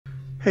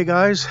Hey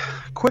guys,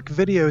 quick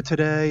video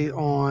today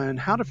on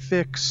how to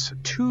fix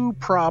two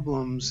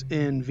problems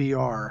in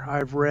VR.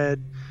 I've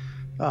read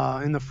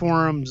in the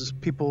forums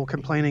people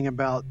complaining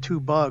about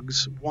two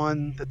bugs.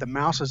 One, that the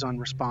mouse is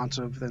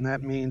unresponsive, and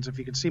that means if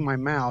you can see my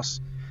mouse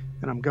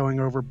and I'm going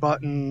over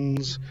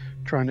buttons,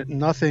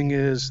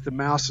 the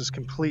mouse is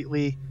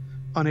completely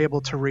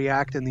unable to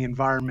react in the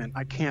environment.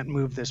 I can't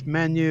move this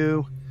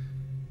menu,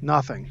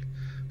 nothing.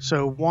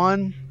 So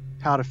one,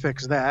 how to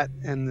fix that,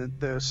 and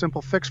the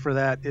simple fix for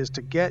that is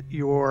to get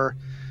your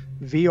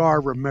VR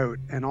remote,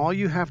 and all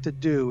you have to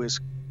do is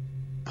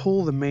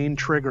pull the main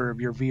trigger of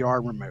your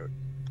VR remote.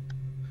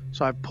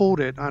 So I've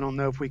pulled it. I don't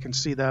know if we can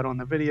see that on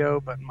the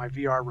video, but my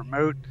VR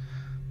remote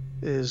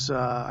is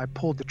I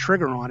pulled the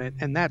trigger on it,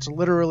 and that's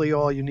literally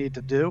all you need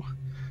to do.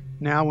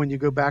 Now when you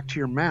go back to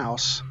your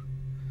mouse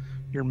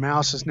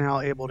is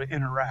now able to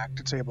interact.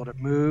 It's able to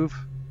move,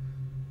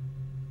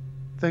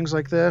 things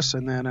like this,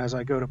 and then as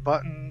I go to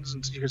buttons,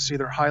 and you can see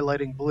they're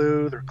highlighting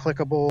blue, they're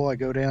clickable. I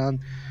go down,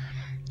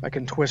 I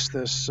can twist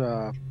this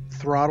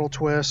throttle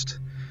twist,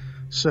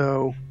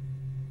 so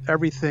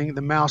everything,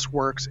 the mouse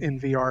works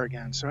in VR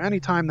again. So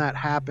anytime that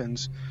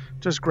happens,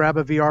 just grab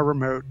a VR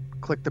remote,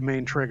 click the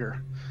main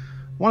trigger.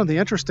 One of the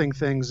interesting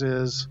things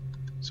is,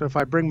 so if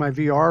I bring my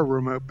VR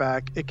remote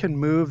back, it can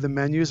move the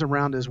menus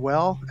around as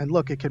well, and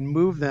look, it can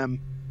move them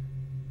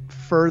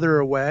further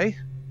away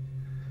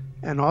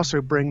and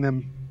also bring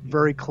them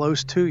very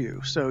close to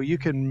you. So you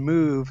can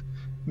move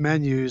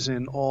menus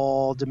in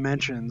all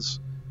dimensions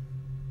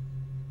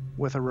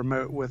with a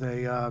remote, with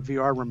a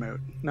VR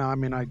remote. Now, I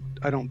mean, I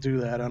don't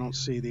do that. I don't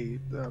see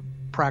the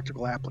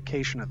practical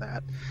application of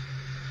that.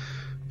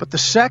 But the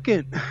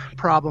second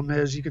problem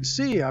is, you can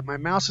see my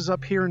mouse is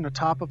up here in the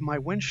top of my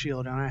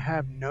windshield and I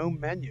have no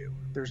menu.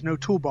 There's no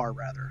toolbar,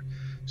 rather.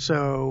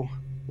 So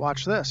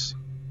watch this.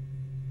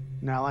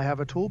 Now I have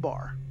a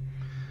toolbar.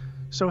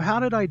 So how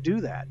did I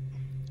do that?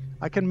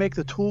 I can make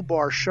the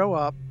toolbar show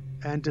up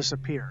and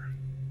disappear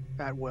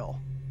at will.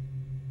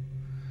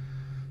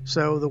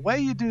 So the way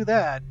you do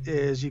that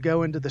is you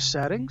go into the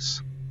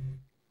settings,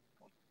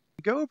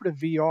 you go over to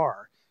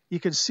VR, you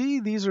can see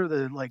these are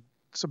the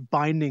some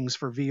bindings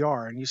for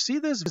VR, and you see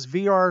this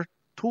VR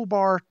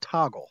toolbar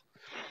toggle,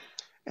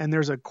 and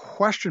there's a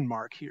question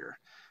mark here.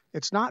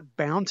 It's not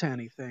bound to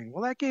anything.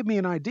 Well, that gave me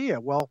an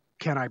idea. Well,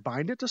 can I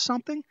bind it to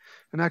something?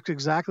 And that's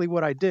exactly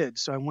what I did.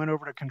 So I went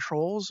over to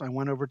controls, I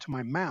went over to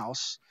my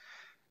mouse,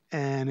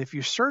 and if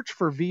you search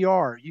for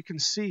VR, you can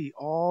see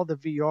all the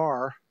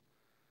VR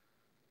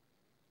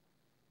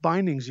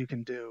bindings you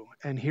can do.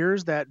 And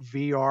here's that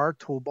VR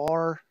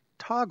toolbar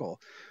toggle.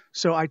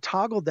 So I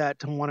toggled that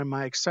to one of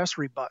my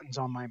accessory buttons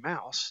on my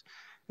mouse.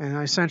 And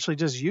I essentially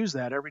just use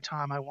that every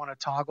time I want to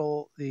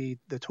toggle the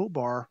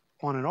toolbar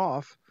on and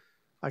off.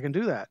 I can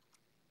do that.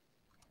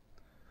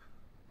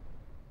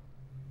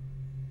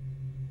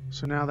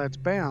 So now that's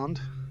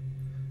bound.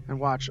 And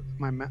watch,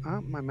 my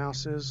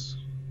mouse is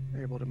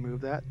able to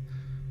move that.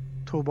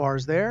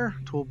 Toolbar's there,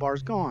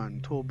 toolbar's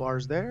gone,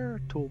 toolbar's there,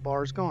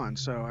 toolbar's gone.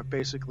 So I've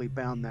basically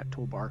bound that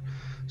toolbar.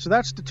 So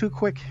that's the two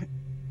quick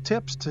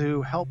tips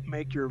to help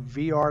make your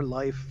VR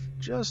life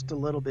just a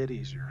little bit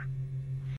easier.